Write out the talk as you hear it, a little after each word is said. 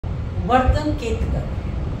Vardhan Ketkar,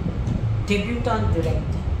 debutant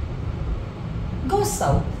director, goes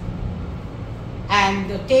south and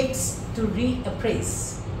takes to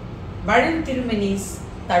reappraise Thirumeni's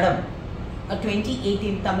Thadam, a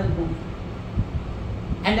 2018 Tamil movie.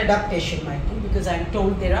 An adaptation, mind you, because I am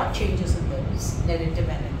told there are changes in those narrative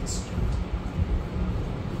and in the script.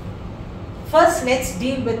 First, let's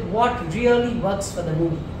deal with what really works for the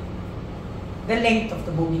movie. The length of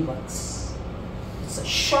the movie works. It's a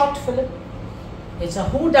short film. It's a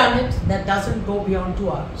whodunit that doesn't go beyond 2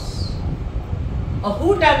 hours. A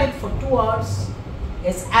whodunit for 2 hours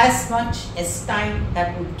is as much as time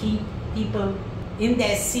that would keep people in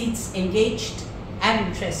their seats engaged and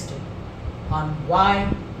interested on why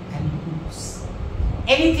and whose.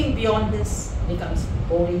 Anything beyond this becomes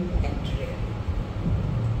boring and dreary.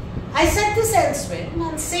 I said this elsewhere and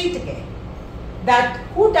I'll say it again, that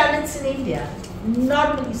whodunits in India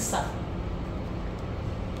normally suffer.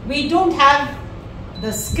 We don't have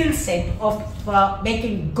the skill set of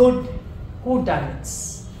making good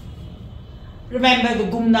whodunits. Remember the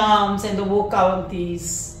Gumraahs and the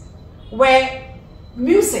Wokavantis, where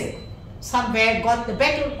music somewhere got the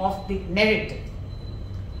better of the narrative.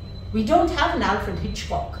 We don't have an Alfred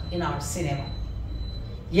Hitchcock in our cinema.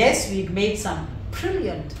 Yes, we've made some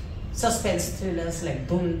brilliant suspense thrillers like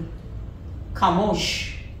Dhund,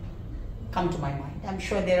 Khamosh come to my mind. I'm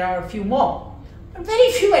sure there are a few more, but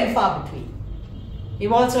very few and far between.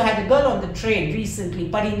 We've also had A Girl on the Train recently,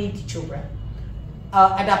 Pariniti Chopra,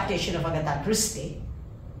 adaptation of Agatha Christie.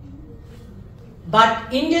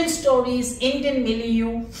 But Indian stories, Indian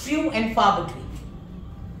milieu, few and far between.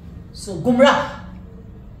 So Gumraah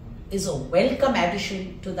is a welcome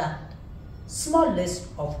addition to that small list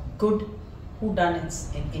of good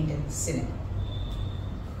whodunits in Indian cinema.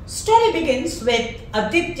 Story begins with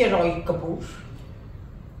Aditya Roy Kapoor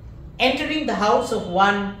entering the house of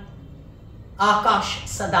one Akash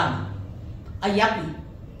Sadana, a yuppie,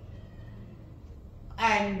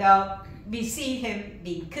 and we see him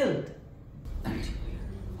being killed.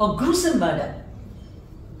 A gruesome murder,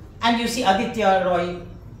 and you see Aditya Roy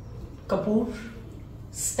Kapoor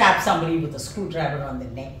stab somebody with a screwdriver on the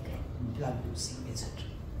neck and blood oozing, etc.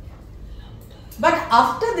 But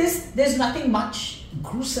after this, there's nothing much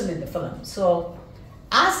gruesome in the film. So,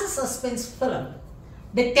 as a suspense film,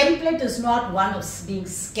 the template is not one of being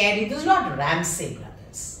scary. This is not Ramsay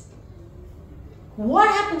Brothers. What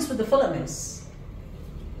happens with the film is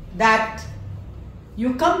that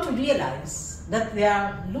you come to realize that they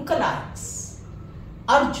are lookalikes.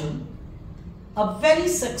 Arjun, a very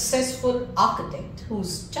successful architect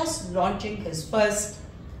who's just launching his first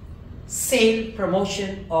sale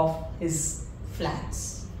promotion of his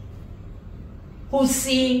flats, who's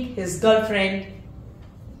seeing his girlfriend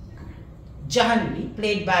Jahanvi,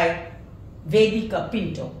 played by Vedika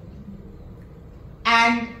Pinto.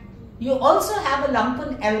 And you also have a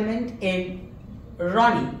lumpen element in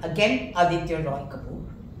Ronnie, again Aditya Roy Kapoor.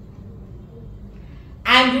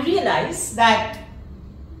 And you realize that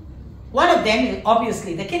one of them is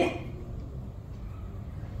obviously the killer.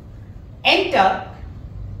 Enter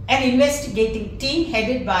an investigating team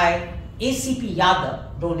headed by ACP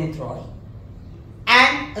Yadav, Ronit Roy,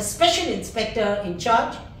 and a special inspector in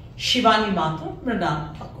charge, Shivani Mathur,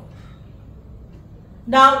 Mrinal Thakur.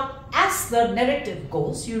 Now, as the narrative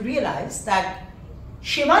goes, you realize that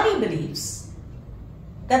Shivani believes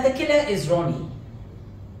that the killer is Ronnie,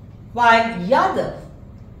 while Yadav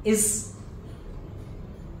is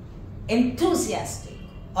enthusiastic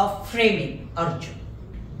of framing Arjun.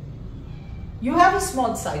 You have a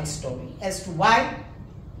small side story as to why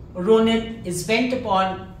Ronit is bent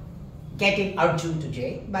upon getting Arjun to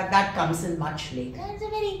jail, but that comes in much later. It's a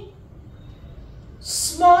very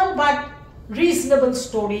small but reasonable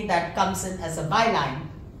story that comes in as a byline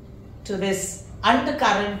to this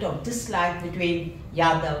undercurrent of dislike between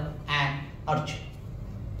Yadav and Arjun.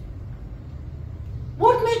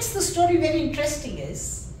 What makes the story very interesting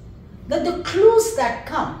is that the clues that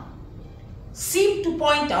come seem to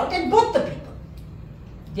point out at both the people.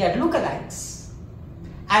 They are lookalikes,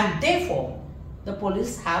 and therefore the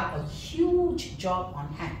police have a huge job on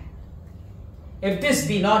hand. If this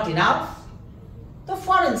be not enough, the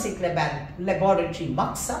forensic laboratory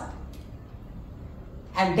mucks up,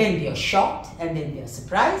 and then they are shocked, and then they are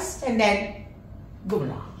surprised, and then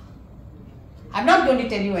Gumraah. I'm not going to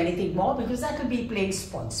tell you anything more because that will be playing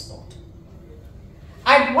sport.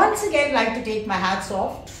 I'd once again like to take my hats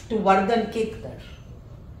off to Vardhan Ketkar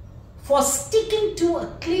for sticking to a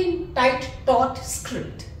clean, tight, taut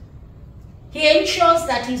script. He ensures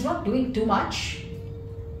that he's not doing too much.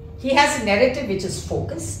 He has a narrative which is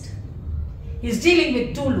focused. He's dealing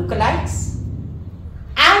with two lookalikes,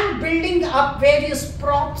 and building up various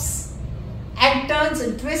props and turns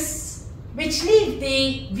and twists which leave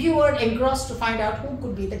the viewer engrossed to find out who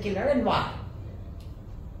could be the killer and why.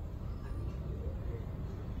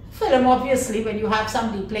 Film, obviously, when you have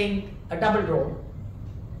somebody playing a double role,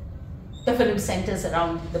 the film centers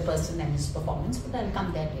around the person and his performance, but I'll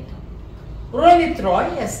come there later. Ronit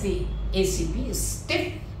Roy as the ACP is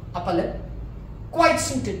stiff, upper lip, quite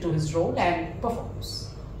suited to his role and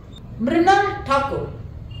performs. Mrinal Thakur,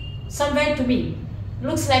 somewhere to me,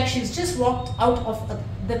 looks like she's just walked out of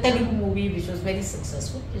the Telugu movie which was very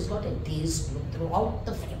successful. She's got a dazed look throughout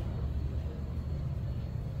the film.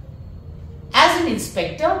 As an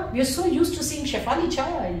inspector, we're so used to seeing Shefali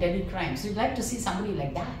Chaya in Delhi crimes. We'd like to see somebody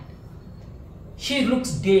like that. She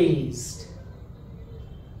looks dazed.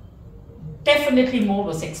 Definitely more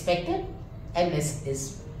was expected and less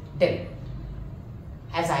is delivered.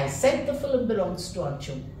 As I said, the film belongs to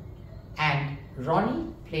Arjun and Ronnie,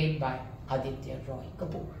 played by Aditya Roy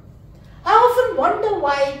Kapoor. I often wonder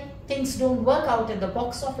why things don't work out at the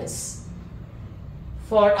box office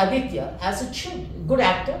for Aditya as it should. Good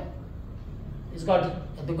actor. He's got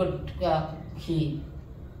the good,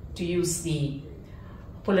 to use the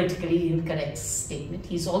politically incorrect statement,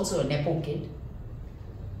 he's also a nepo kid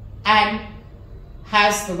and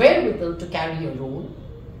has the wherewithal to carry a role.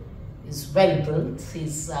 He's well built,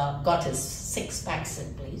 he's got his six packs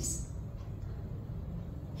in place.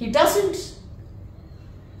 He doesn't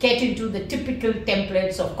get into the typical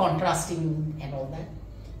templates of contrasting and all that.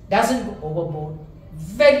 Doesn't go overboard.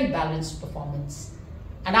 Very balanced performance.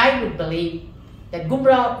 And I would believe that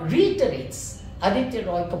Gumraah reiterates Aditya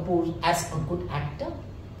Roy Kapoor as a good actor,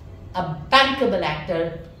 a bankable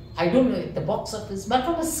actor. I don't know at the box office, but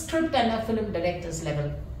from a script and a film director's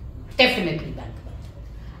level, definitely bankable.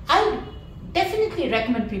 I definitely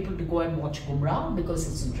recommend people to go and watch Gumraah because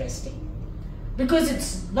it's interesting, because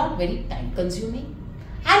it's not very time consuming,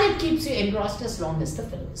 and it keeps you engrossed as long as the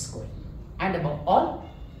film is going. And above all,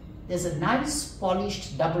 there's a nice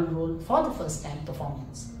polished double role for the first time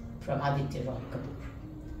performance from Aditya Roy Kapoor.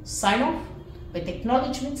 Sign off with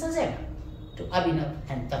acknowledgements as ever to Abhinav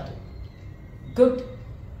and Tatu. Good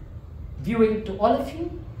viewing to all of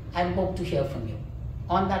you and hope to hear from you.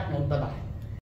 On that note, bye-bye.